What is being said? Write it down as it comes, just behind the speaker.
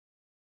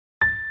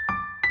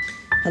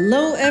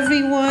Hello,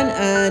 everyone,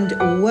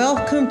 and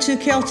welcome to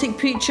Celtic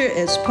Preacher.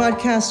 It's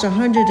podcast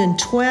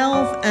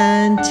 112,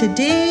 and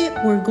today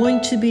we're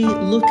going to be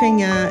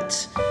looking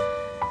at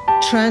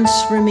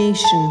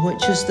transformation,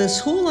 which is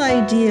this whole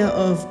idea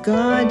of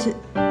God's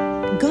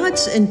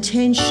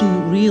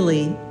intention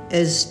really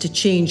is to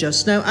change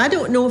us. Now, I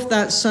don't know if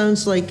that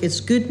sounds like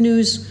it's good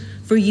news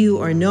for you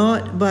or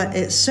not, but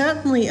it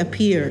certainly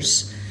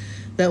appears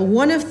that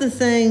one of the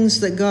things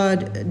that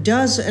God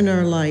does in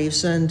our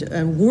lives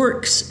and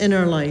works in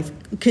our life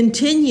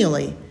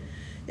continually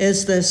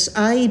is this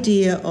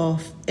idea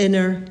of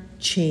inner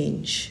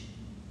change.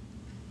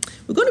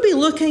 We're going to be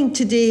looking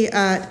today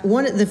at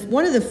one of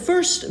the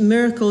first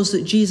miracles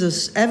that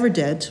Jesus ever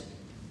did.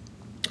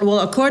 Well,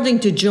 according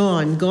to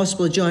John,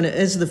 Gospel of John, it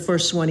is the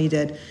first one he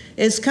did.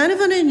 It's kind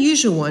of an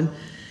unusual one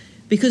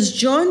because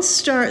John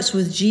starts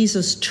with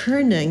Jesus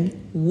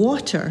turning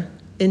water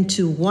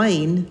into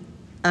wine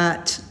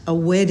at a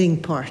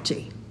wedding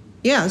party.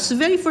 Yeah, it's the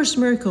very first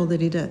miracle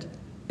that he did.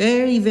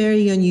 Very,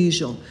 very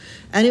unusual.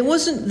 And it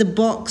wasn't the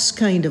box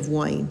kind of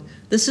wine.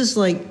 This is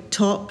like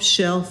top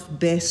shelf,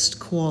 best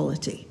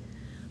quality.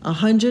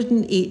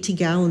 180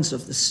 gallons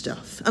of the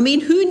stuff. I mean,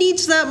 who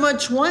needs that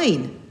much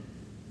wine?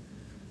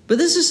 But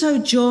this is how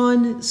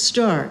John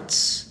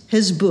starts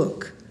his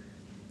book.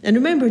 And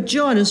remember,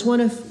 John is one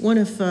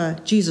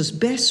of Jesus'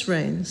 best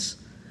friends.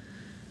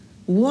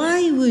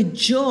 Why would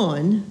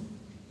John,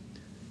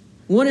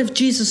 one of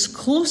Jesus'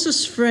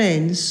 closest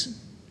friends,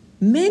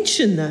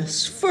 mention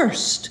this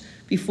first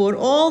before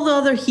all the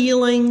other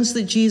healings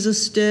that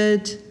Jesus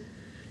did?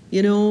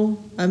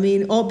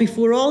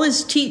 Before all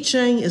his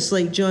teaching, it's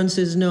like John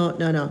says,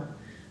 no.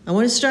 I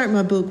want to start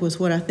my book with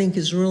what I think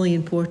is really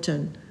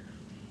important.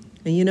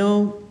 And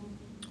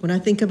when I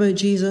think about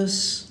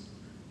Jesus,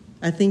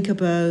 I think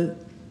about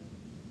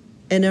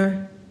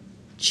inner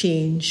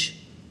change,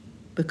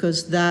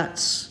 because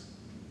that's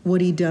what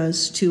he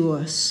does to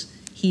us.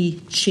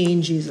 He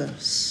changes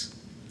us.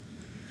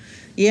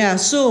 Yeah,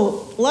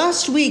 so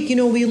last week,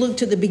 we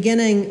looked at the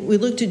beginning. We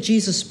looked at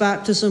Jesus'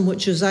 baptism,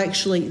 which is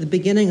actually the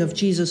beginning of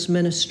Jesus'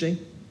 ministry.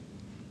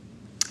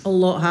 A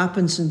lot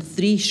happens in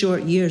 3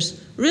 short years.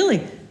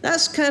 Really,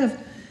 that's kind of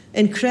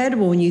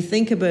incredible when you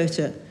think about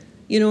it.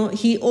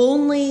 He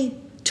only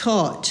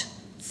taught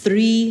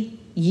 3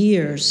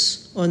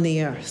 years on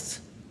the earth.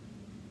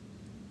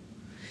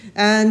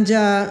 And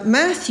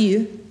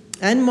Matthew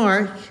and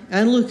Mark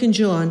and Luke and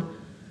John,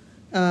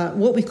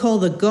 what we call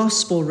the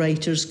gospel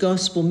writers,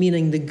 gospel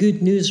meaning the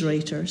good news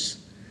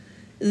writers,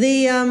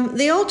 they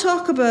all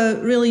talk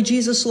about really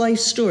Jesus' life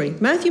story.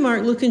 Matthew,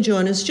 Mark, Luke, and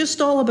John is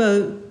just all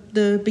about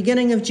the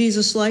beginning of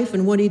Jesus' life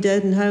and what he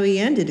did and how he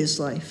ended his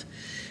life.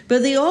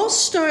 But they all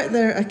start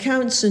their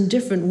accounts in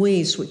different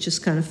ways, which is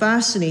kind of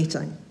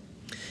fascinating,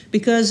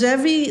 because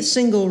every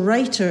single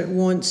writer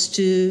wants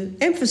to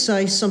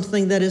emphasize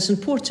something that is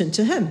important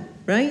to him,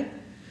 right?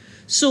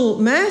 So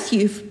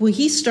Matthew, when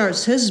he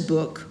starts his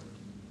book,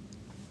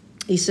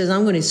 he says,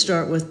 I'm going to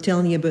start with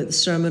telling you about the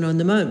Sermon on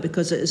the Mount,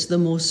 because it is the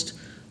most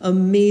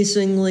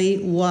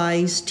amazingly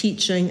wise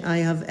teaching I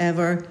have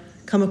ever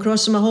come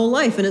across in my whole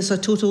life. And it's a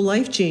total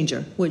life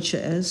changer, which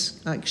it is,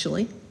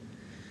 actually.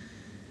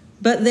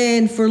 But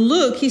then for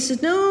Luke, he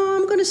said, no,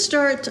 I'm going to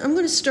start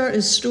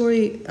his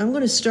story. I'm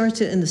going to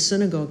start it in the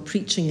synagogue,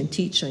 preaching and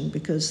teaching,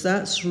 because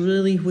that's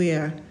really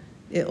where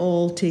it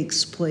all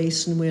takes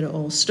place and where it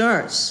all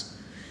starts.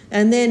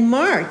 And then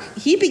Mark,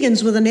 he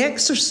begins with an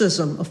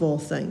exorcism of all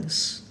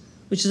things,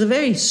 which is a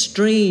very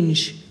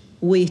strange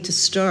way to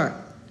start.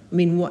 I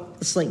mean,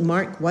 it's like,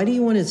 Mark, why do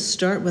you want to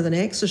start with an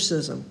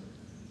exorcism?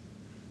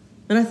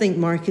 And I think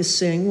Mark is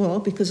saying, well,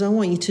 because I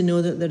want you to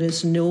know that there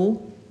is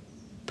no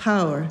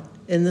power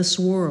in this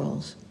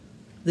world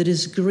that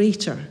is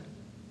greater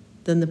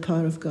than the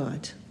power of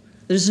God.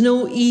 There's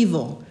no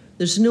evil.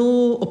 There's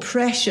no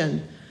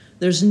oppression.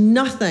 There's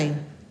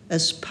nothing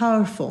as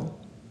powerful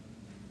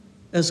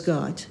as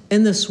God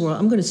in this world.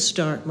 I'm going to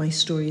start my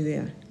story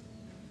there.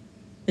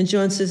 And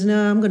John says,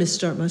 no, I'm going to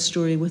start my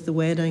story with the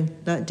wedding,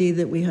 that day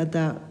that we had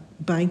that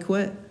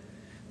banquet,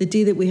 the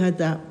day that we had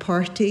that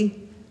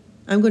party.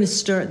 I'm going to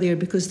start there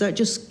because that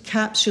just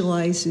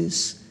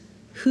capsulizes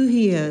who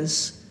he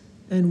is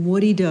and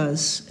what he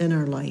does in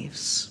our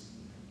lives.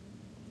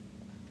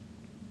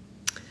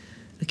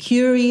 A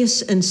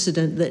curious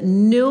incident that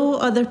no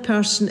other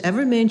person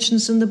ever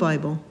mentions in the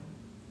Bible.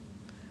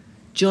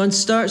 John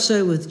starts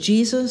out with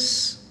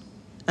Jesus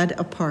at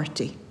a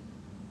party.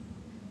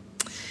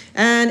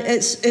 And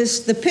it's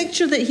the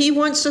picture that he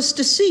wants us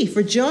to see.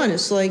 For John,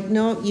 it's like,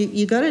 no,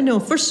 you got to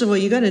know. First of all,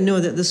 you got to know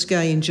that this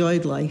guy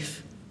enjoyed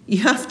life. You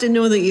have to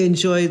know that he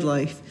enjoyed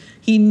life.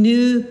 He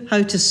knew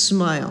how to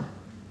smile.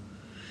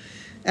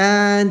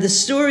 And the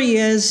story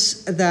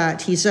is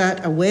that he's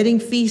at a wedding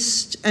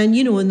feast. And,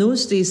 in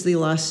those days, they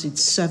lasted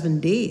 7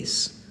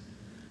 days.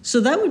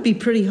 So that would be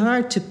pretty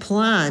hard to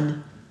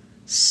plan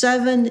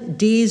 7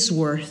 days'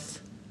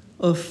 worth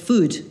of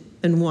food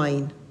and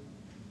wine.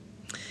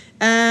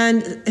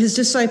 And his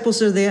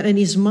disciples are there and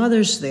his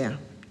mother's there.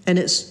 And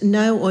it's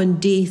now on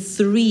day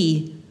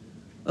 3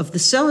 of the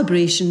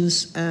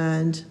celebrations,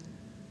 and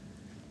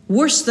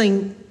Worst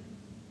thing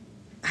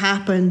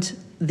happened.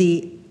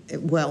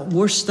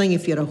 Worst thing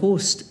if you're a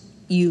host,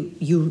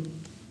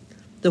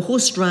 the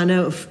host ran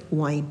out of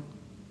wine.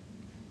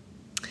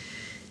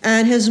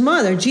 And his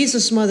mother,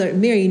 Jesus' mother,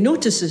 Mary,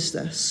 notices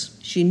this.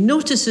 She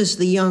notices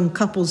the young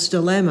couple's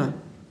dilemma.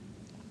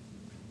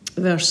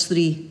 Verse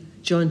 3,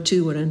 John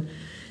 2 we're in.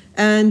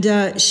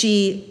 And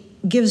she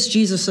gives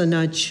Jesus a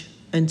nudge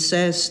and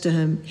says to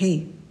him,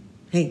 hey,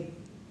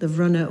 they've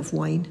run out of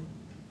wine.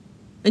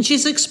 And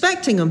she's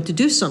expecting him to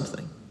do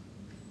something.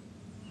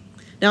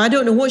 Now, I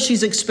don't know what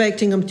she's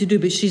expecting him to do,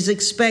 but she's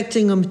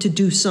expecting him to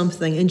do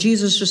something. And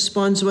Jesus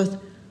responds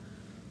with,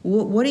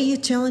 what are you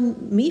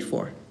telling me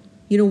for?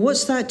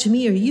 What's that to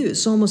me or you?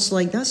 It's almost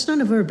like that's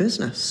none of our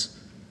business.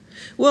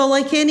 Well,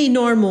 like any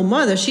normal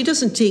mother, she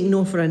doesn't take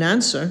no for an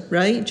answer,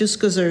 right? Just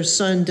because her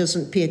son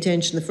doesn't pay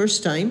attention the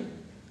first time.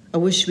 I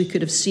wish we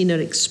could have seen her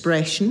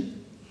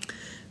expression.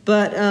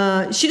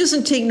 But she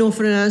doesn't take no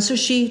for an answer.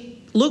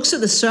 She looks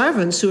at the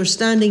servants who are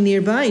standing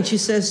nearby and she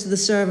says to the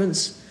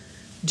servants,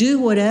 do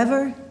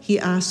whatever he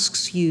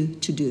asks you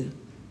to do.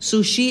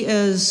 So she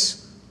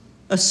is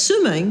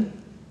assuming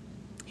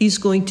he's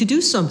going to do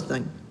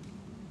something.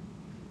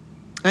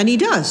 And he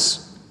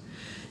does.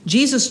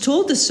 Jesus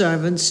told the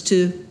servants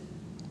to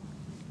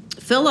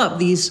fill up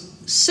these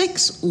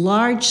 6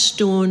 large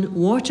stone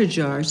water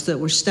jars that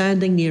were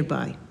standing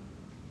nearby.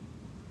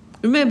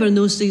 Remember, in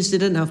those days, they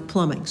didn't have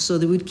plumbing, so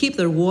they would keep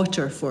their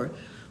water for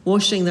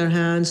washing their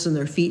hands and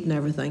their feet and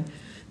everything.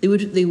 They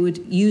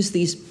would use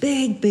these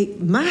big,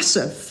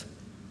 massive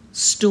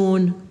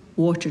stone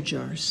water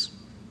jars.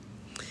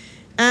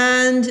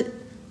 And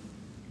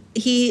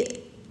he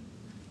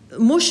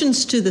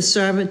motions to the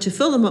servant to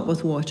fill them up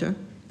with water.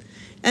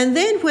 And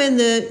then when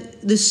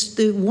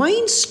the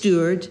wine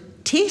steward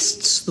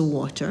tastes the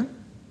water,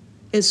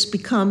 it's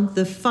become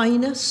the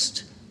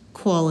finest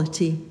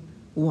quality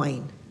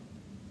wine.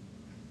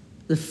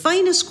 The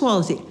finest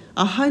quality,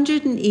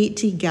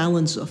 180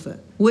 gallons of it,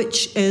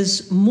 which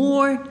is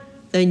more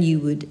than you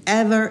would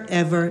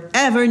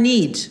ever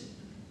need.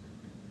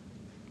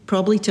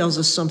 Probably tells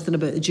us something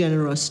about the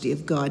generosity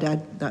of God.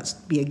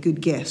 That'd be a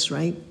good guess,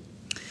 right?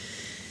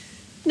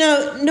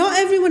 Now, not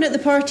everyone at the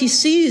party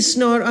sees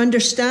nor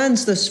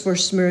understands this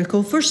first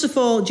miracle. First of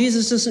all,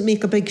 Jesus doesn't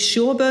make a big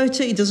show about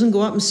it. He doesn't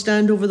go up and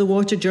stand over the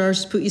water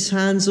jars, put his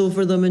hands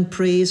over them and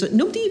praise.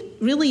 Nobody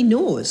really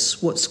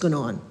knows what's going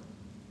on.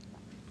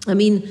 I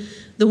mean,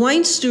 the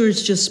wine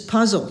steward's just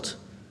puzzled.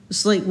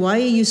 It's like, why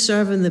are you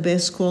serving the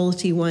best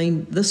quality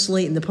wine this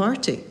late in the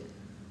party?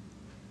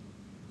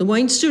 The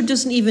wine steward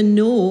doesn't even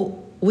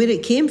know where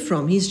it came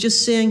from. He's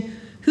just saying,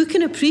 who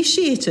can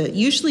appreciate it?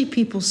 Usually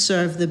people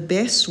serve the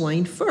best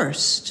wine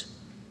first,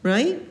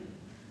 right?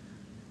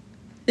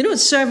 They don't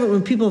serve it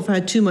when people have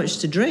had too much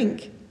to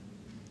drink.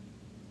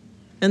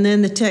 And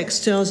then the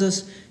text tells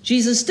us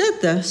Jesus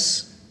did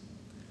this,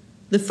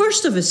 the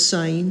first of his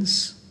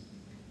signs,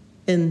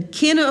 in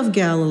Cana of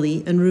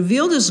Galilee, and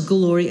revealed his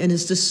glory, and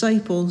his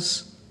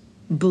disciples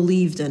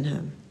believed in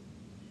him.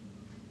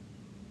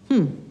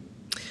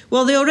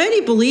 Well, they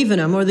already believe in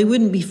him, or they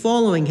wouldn't be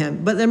following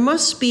him, but there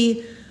must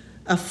be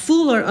a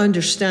fuller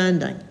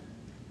understanding.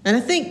 And I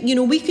think,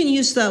 we can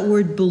use that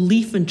word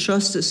belief and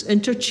trust. It's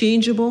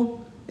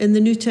interchangeable in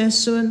the New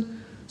Testament.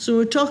 So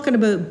we're talking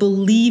about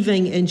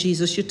believing in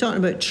Jesus. You're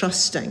talking about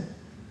trusting.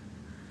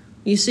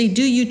 You say,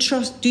 do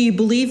you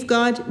believe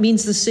God?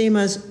 Means the same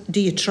as,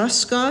 do you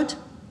trust God?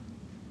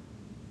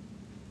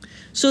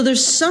 So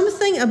there's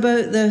something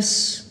about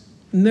this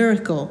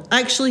miracle.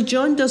 Actually,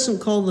 John doesn't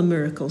call them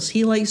miracles.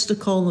 He likes to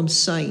call them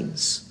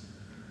signs.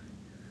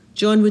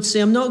 John would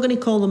say, I'm not going to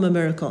call them a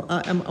miracle.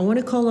 I want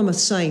to call them a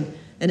sign.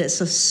 And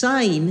it's a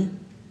sign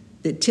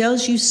that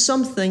tells you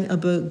something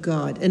about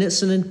God. And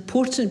it's an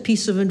important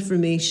piece of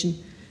information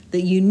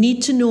that you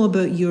need to know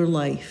about your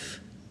life.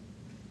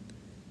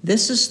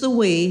 This is the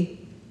way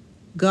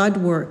God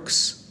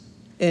works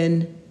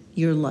in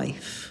your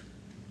life.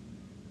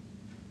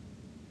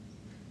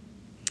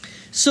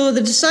 So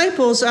the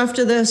disciples,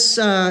 after this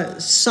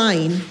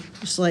sign,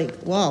 it's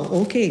like, wow,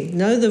 okay,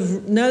 now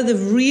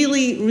they've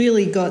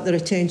really got their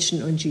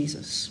attention on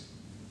Jesus.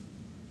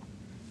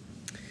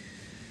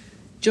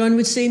 John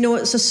would say, no,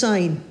 it's a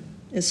sign.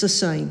 It's a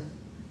sign.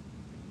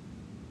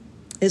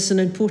 It's an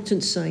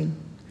important sign.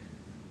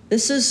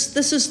 This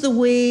is the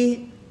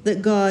way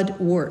that God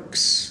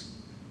works.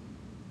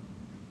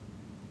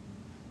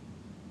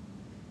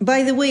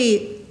 By the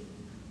way,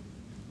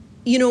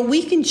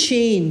 we can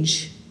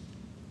change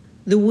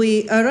the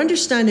way our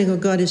understanding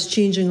of God is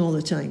changing all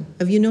the time.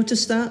 Have you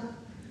noticed that?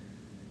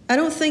 I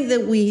don't think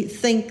that we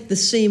think the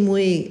same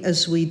way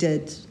as we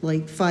did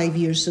like 5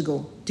 years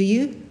ago. Do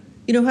you?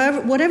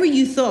 Whatever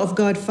you thought of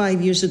God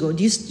 5 years ago,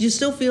 do you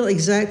still feel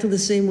exactly the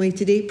same way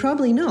today?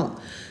 Probably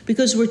not,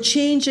 because we're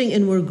changing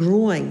and we're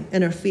growing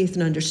in our faith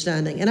and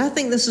understanding. And I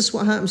think this is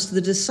what happens to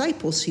the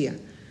disciples here.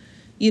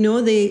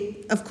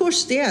 Of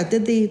course,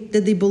 did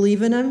they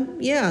believe in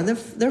him? Yeah,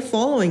 they're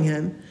following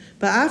him.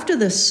 But after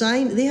the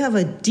sign, they have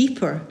a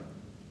deeper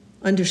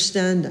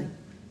understanding.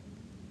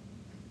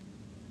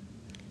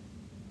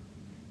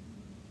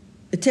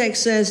 The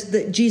text says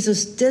that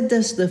Jesus did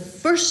this, the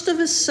first of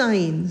his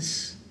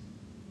signs,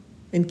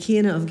 in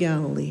Cana of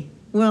Galilee.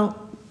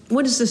 Well,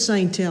 what does the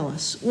sign tell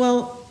us?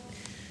 Well,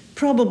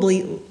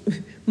 probably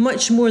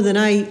much more than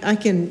I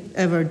can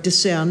ever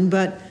discern,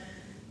 but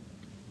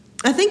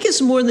I think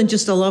it's more than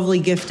just a lovely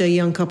gift to a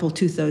young couple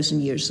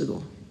 2,000 years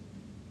ago.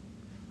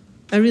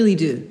 I really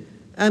do.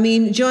 I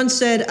mean, John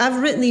said,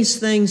 I've written these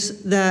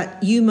things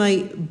that you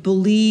might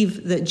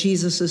believe that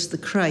Jesus is the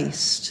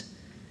Christ,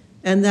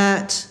 and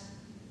that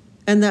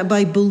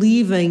by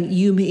believing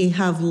you may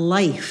have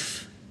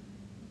life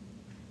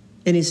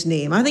in his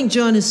name. I think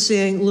John is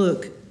saying,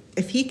 look,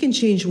 if he can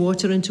change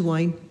water into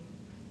wine,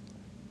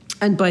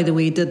 and by the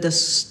way, he did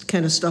this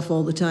kind of stuff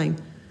all the time,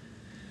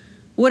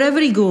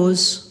 wherever he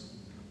goes,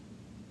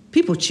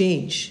 people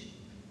change.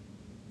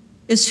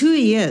 It's who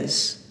he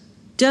is.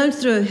 Down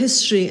throughout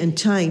history and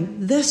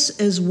time, this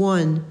is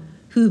one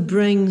who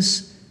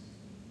brings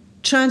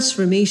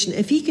transformation.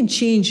 If he can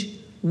change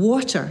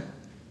water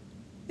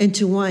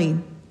into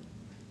wine,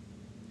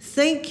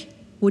 think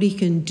what he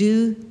can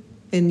do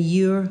in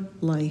your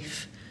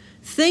life.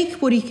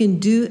 Think what he can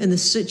do in the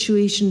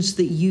situations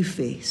that you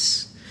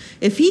face.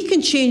 If he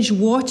can change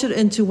water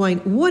into wine,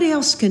 what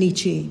else can he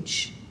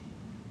change?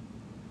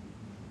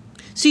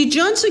 See,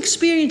 John's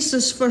experienced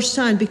this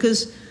firsthand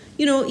because,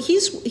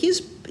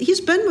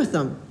 he's been with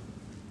them.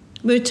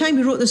 By the time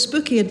he wrote this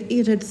book, he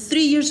had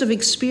 3 years of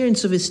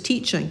experience of his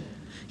teaching.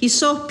 He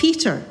saw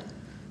Peter,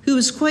 who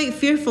was quite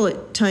fearful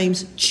at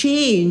times,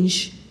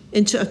 change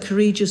into a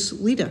courageous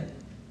leader.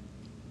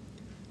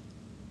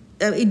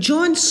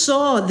 John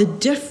saw the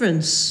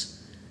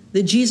difference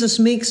that Jesus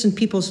makes in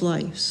people's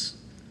lives.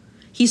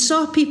 He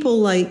saw people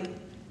like,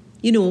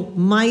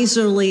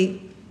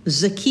 miserly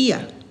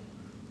Zacchaeus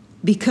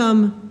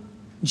become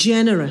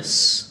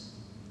generous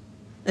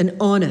and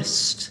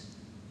honest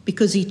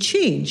because he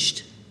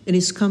changed in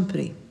his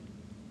company.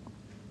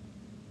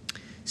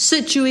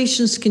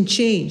 Situations can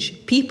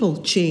change.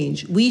 People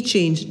change. We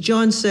change.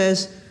 John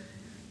says,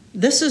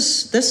 this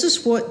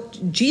is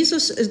what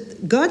Jesus is.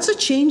 God's a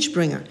change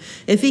bringer.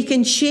 If he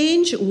can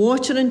change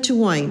water into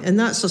wine, and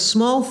that's a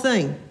small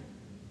thing.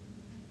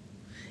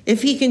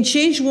 If he can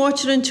change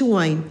water into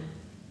wine,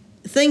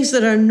 things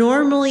that are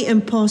normally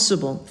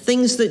impossible,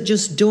 things that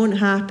just don't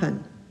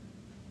happen.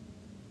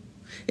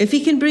 If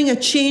he can bring a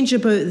change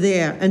about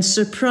there and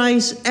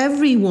surprise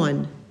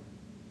everyone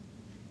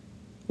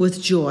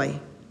with joy,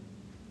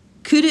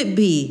 could it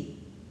be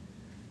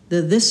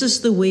that this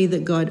is the way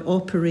that God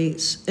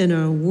operates in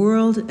our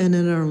world and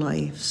in our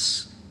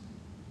lives?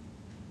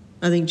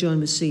 I think John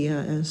would say,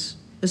 yeah, it is.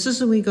 This is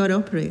the way God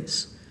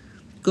operates.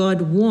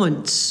 God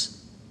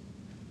wants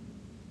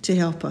to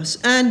help us.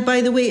 And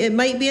by the way, it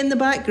might be in the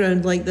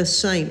background like this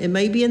sign. It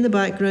might be in the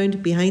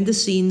background, behind the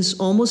scenes,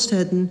 almost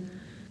hidden,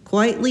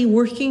 quietly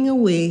working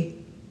away,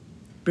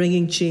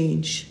 bringing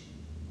change.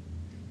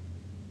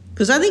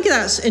 Because I think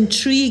that's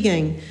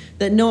intriguing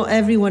that not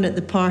everyone at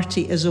the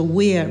party is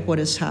aware what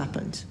has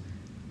happened.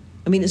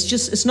 I mean,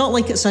 it's not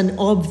like it's an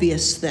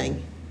obvious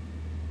thing.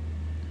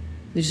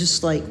 It's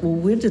just like, well,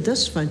 where did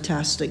this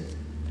fantastic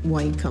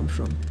wine come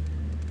from?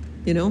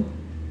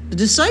 The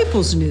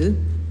disciples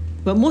knew,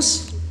 but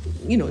most,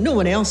 no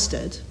one else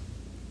did.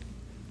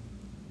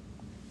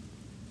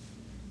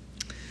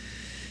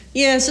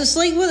 Yes, it's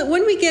like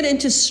when we get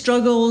into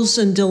struggles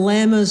and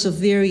dilemmas of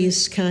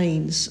various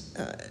kinds,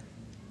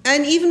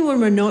 and even when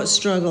we're not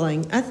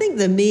struggling, I think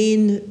the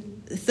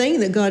main thing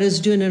that God is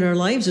doing in our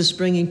lives is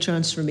bringing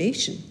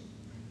transformation.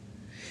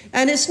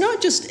 And it's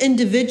not just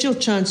individual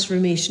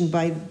transformation,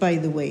 by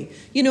the way.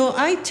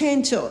 I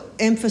tend to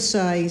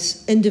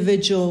emphasize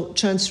individual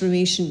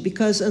transformation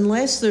because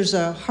unless there's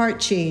a heart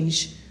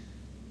change,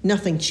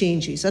 nothing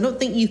changes. I don't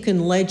think you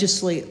can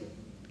legislate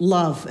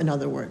love, in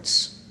other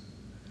words.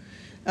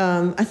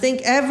 I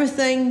think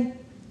everything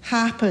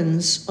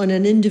happens on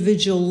an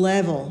individual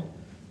level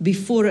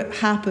before it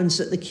happens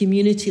at the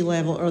community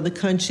level or the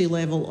country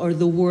level or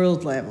the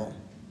world level.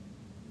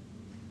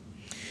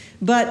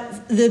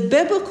 But the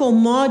biblical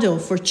model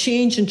for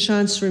change and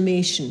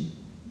transformation,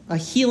 a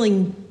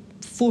healing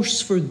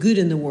force for good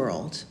in the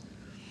world,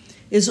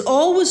 is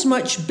always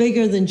much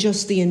bigger than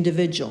just the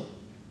individual.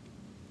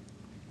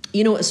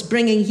 It's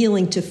bringing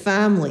healing to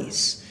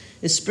families.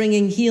 It's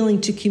bringing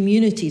healing to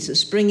communities.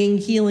 It's bringing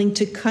healing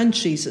to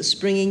countries. It's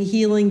bringing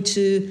healing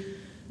to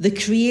the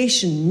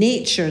creation,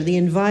 nature, the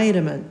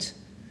environment.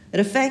 It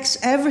affects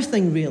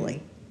everything,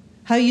 really.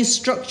 How you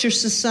structure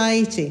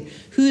society,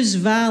 who's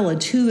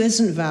valid, who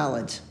isn't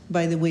valid.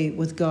 By the way,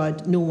 with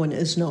God, no one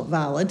is not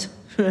valid,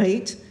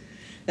 right?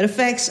 It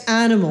affects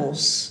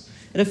animals.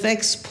 It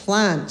affects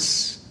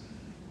plants,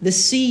 the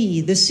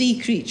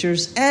sea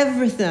creatures,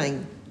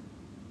 everything.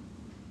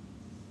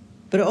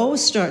 But it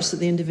always starts at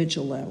the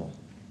individual level.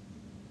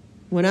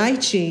 When I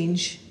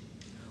change,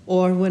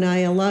 or when I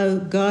allow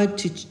God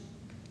to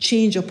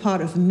change a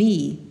part of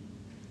me,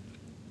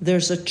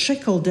 there's a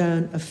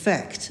trickle-down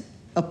effect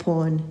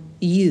upon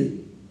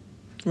you,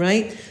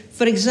 right?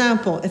 For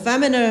example, if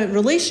I'm in a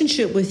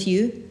relationship with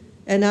you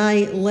and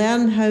I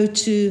learn how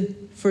to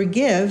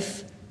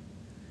forgive,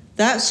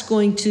 that's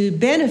going to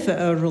benefit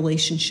our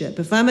relationship.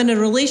 If I'm in a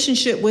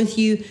relationship with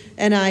you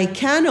and I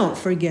cannot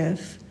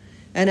forgive,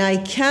 and I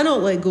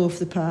cannot let go of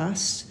the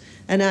past,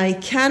 and I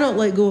cannot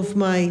let go of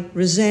my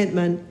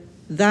resentment,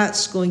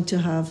 that's going to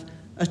have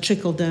a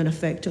trickle-down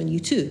effect on you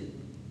too,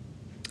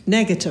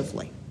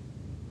 negatively.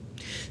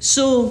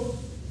 So,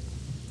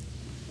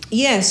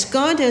 yes,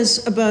 God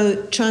is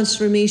about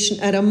transformation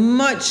at a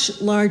much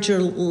larger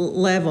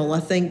level. I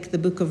think the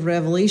book of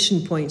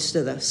Revelation points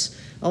to this.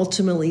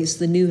 Ultimately, it's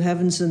the new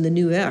heavens and the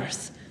new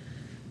earth,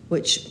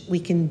 which we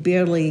can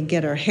barely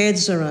get our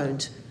heads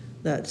around,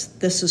 that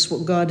this is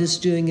what God is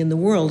doing in the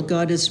world.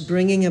 God is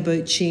bringing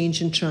about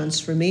change and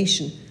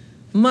transformation,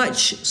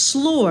 much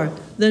slower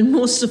than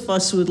most of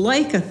us would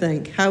like, I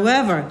think.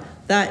 However,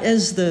 that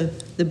is the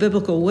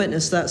biblical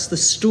witness. That's the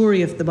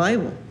story of the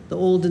Bible, the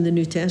Old and the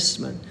New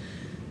Testament,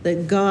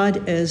 that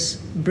God is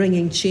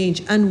bringing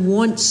change and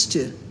wants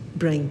to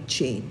bring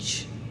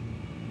change.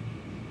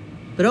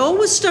 But it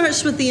always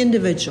starts with the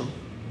individual.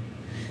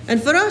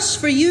 And for us,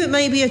 for you, it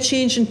might be a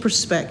change in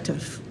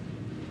perspective.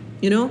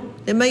 You know,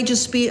 it might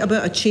just be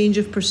about a change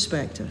of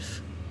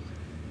perspective.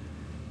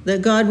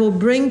 That God will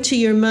bring to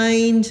your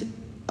mind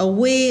a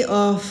way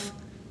of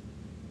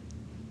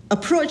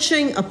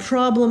approaching a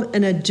problem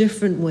in a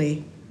different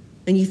way.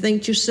 And you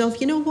think to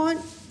yourself, you know what?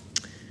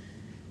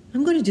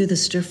 I'm going to do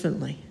this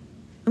differently.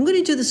 I'm going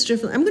to do this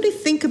differently. I'm going to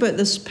think about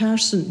this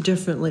person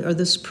differently or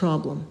this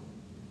problem.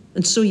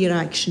 And so your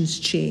actions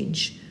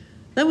change.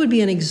 That would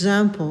be an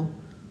example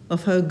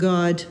of how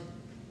God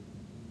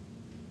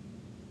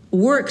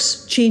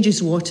works,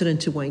 changes water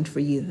into wine for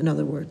you, in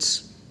other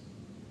words.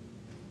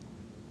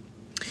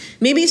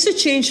 Maybe it's to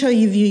change how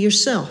you view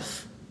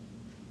yourself,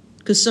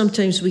 because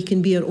sometimes we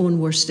can be our own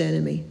worst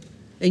enemy,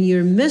 and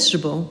you're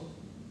miserable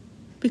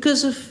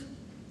because of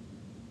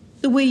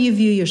the way you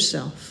view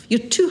yourself. You're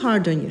too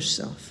hard on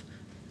yourself.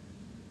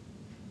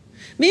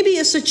 Maybe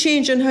it's a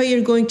change in how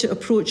you're going to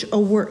approach a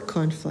work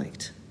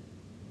conflict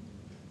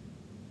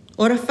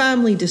or a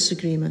family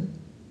disagreement.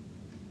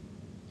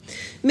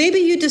 Maybe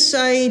you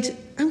decide,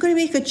 I'm going to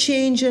make a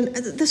change, and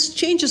this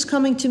change is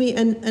coming to me,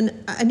 and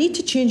I need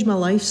to change my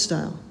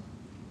lifestyle.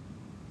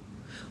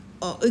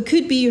 It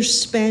could be your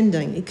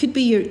spending. It could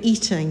be your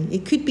eating.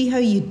 It could be how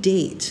you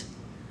date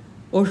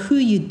or who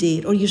you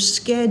date or your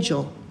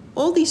schedule.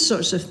 All these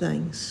sorts of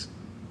things.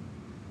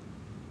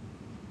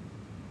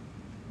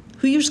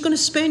 Who you're going to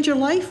spend your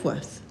life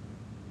with.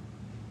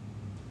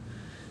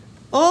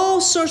 All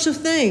sorts of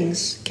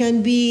things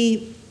can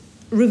be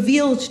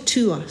revealed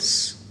to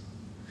us.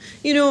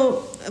 You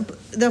know,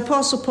 the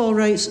Apostle Paul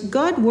writes,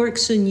 God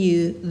works in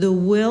you the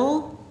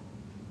will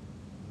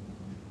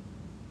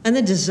and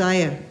the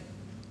desire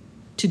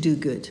to do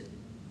good.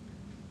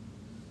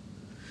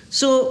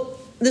 So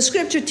the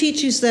scripture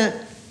teaches that,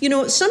 you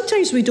know,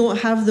 sometimes we don't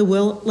have the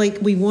will, like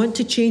we want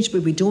to change,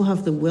 but we don't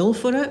have the will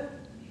for it.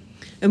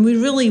 And we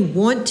really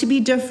want to be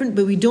different,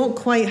 but we don't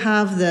quite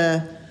have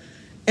the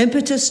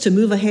impetus to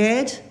move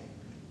ahead.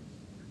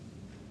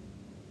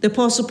 The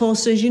Apostle Paul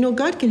says, you know,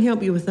 God can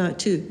help you with that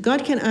too.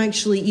 God can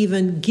actually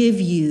even give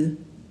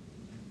you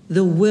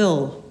the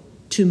will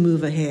to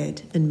move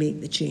ahead and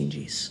make the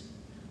changes.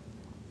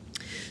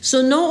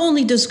 So not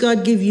only does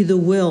God give you the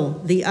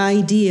will, the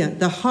idea,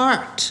 the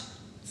heart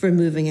for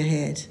moving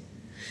ahead,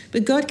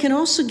 but God can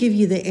also give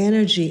you the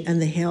energy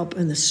and the help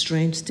and the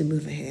strength to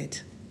move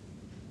ahead,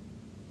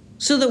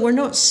 so that we're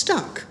not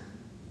stuck,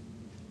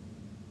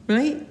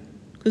 right?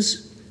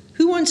 Because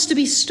who wants to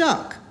be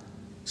stuck?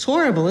 It's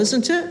horrible,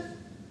 isn't it?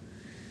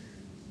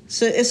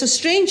 So it's a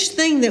strange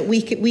thing that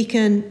we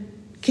can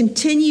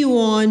continue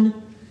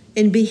on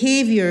in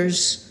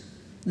behaviors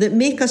that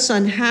make us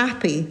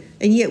unhappy,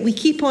 and yet we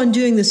keep on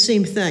doing the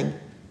same thing.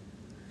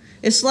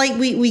 It's like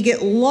we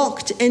get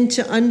locked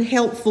into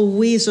unhelpful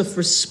ways of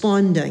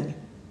responding.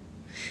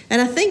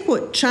 And I think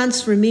what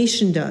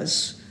transformation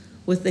does,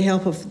 with the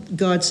help of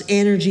God's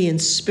energy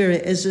and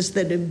spirit, is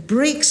that it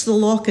breaks the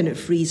lock and it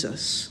frees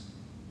us.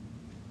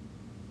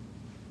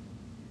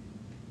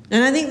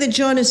 And I think that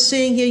John is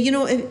saying here, you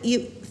know, if you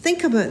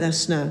think about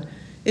this now.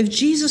 If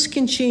Jesus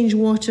can change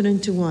water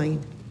into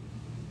wine,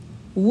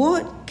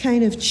 what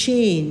kind of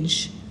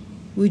change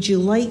would you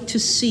like to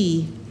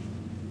see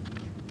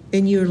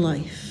in your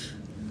life?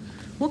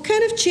 What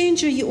kind of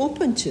change are you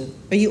open to?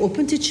 Are you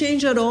open to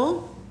change at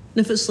all?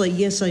 And if it's like,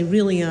 yes, I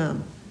really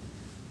am,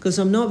 because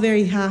I'm not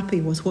very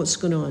happy with what's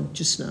going on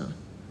just now.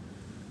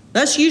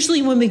 That's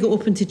usually when we go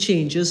open to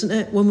change, isn't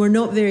it? When we're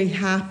not very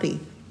happy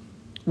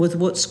with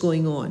what's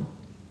going on.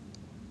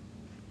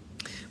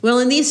 Well,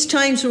 in these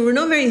times where we're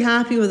not very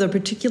happy with a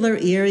particular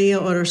area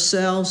or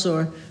ourselves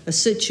or a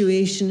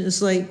situation,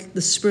 it's like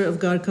the Spirit of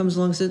God comes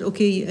along and says,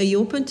 okay, are you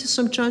open to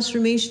some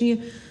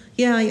transformation?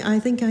 Yeah, I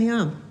think I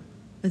am.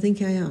 I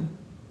think I am.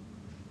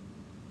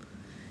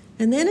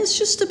 And then it's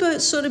just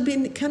about sort of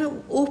being kind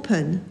of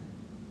open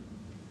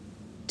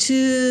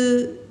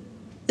to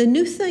the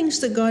new things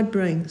that God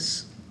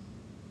brings.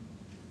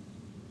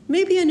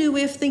 Maybe a new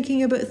way of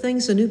thinking about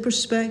things, a new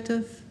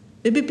perspective.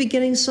 Maybe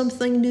beginning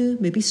something new,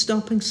 maybe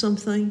stopping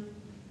something.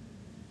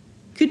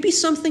 Could be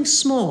something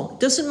small.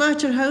 Doesn't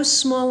matter how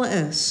small it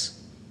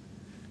is.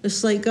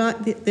 It's like,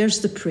 God, there's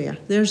the prayer.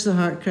 There's the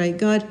heart cry.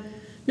 God,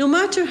 no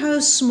matter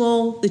how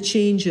small the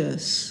change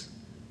is,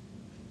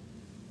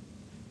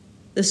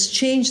 this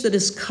change that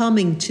is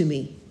coming to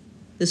me,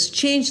 this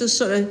change that's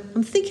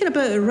I'm thinking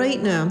about it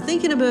right now. I'm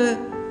thinking about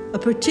a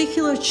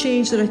particular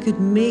change that I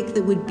could make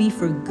that would be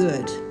for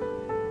good.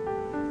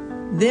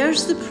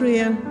 There's the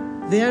prayer.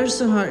 There's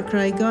the heart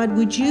cry. God,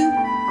 would you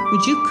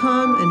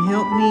come and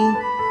help me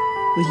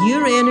with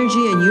your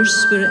energy and your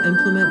spirit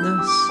implement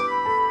this?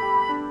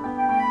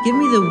 Give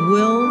me the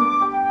will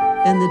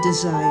and the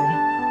desire,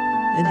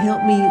 and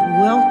help me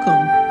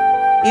welcome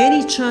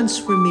any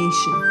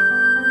transformation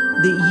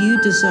that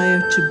you desire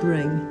to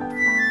bring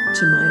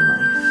to my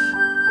life.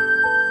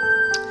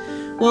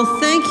 Well,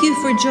 thank you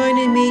for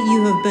joining me.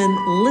 You have been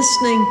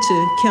listening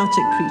to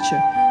Celtic Preacher.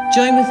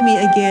 Join with me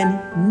again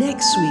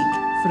next week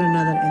for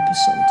another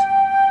episode.